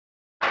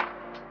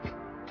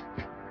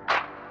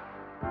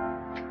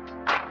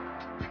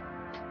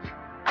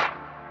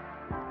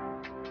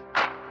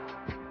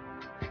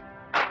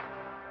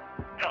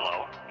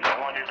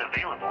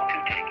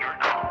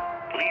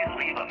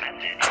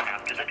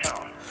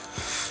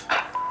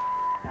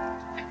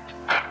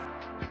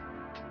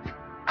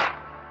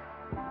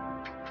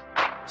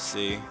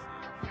see.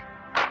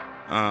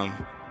 I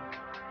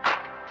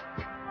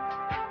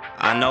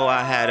know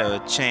I had a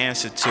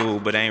chance or two,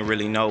 but ain't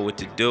really know what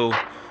to do.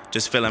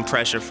 Just feeling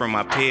pressure from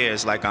my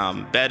peers like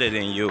I'm better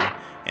than you.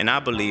 And I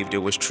believed it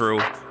was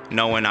true,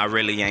 knowing I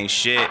really ain't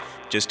shit.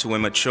 Just too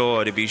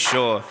immature to be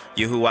sure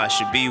you're who I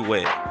should be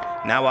with.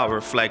 Now I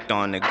reflect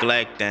on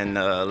neglect and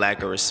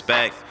lack of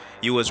respect.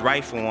 You was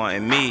right for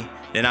wanting me,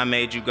 then I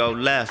made you go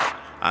left.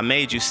 I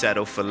made you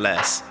settle for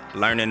less,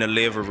 learning to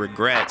live with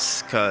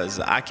regrets. Cause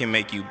I can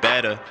make you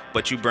better,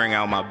 but you bring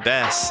out my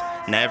best.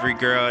 Now every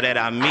girl that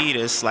I meet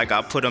is like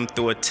I put them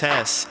through a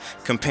test.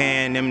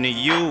 Comparing them to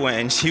you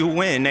and you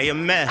win, they a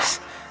mess.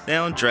 They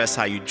don't dress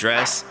how you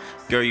dress.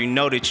 Girl, you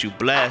know that you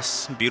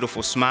blessed.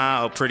 Beautiful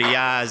smile, pretty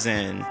eyes,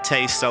 and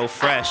taste so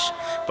fresh.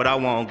 But I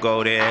won't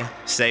go there,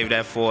 save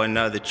that for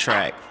another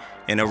track.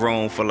 In a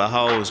room full of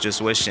hoes,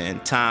 just wishing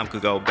time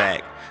could go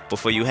back.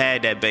 Before you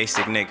had that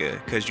basic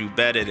nigga, cause you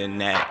better than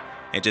that.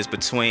 And just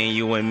between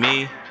you and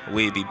me,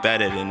 we'd be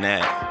better than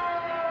that.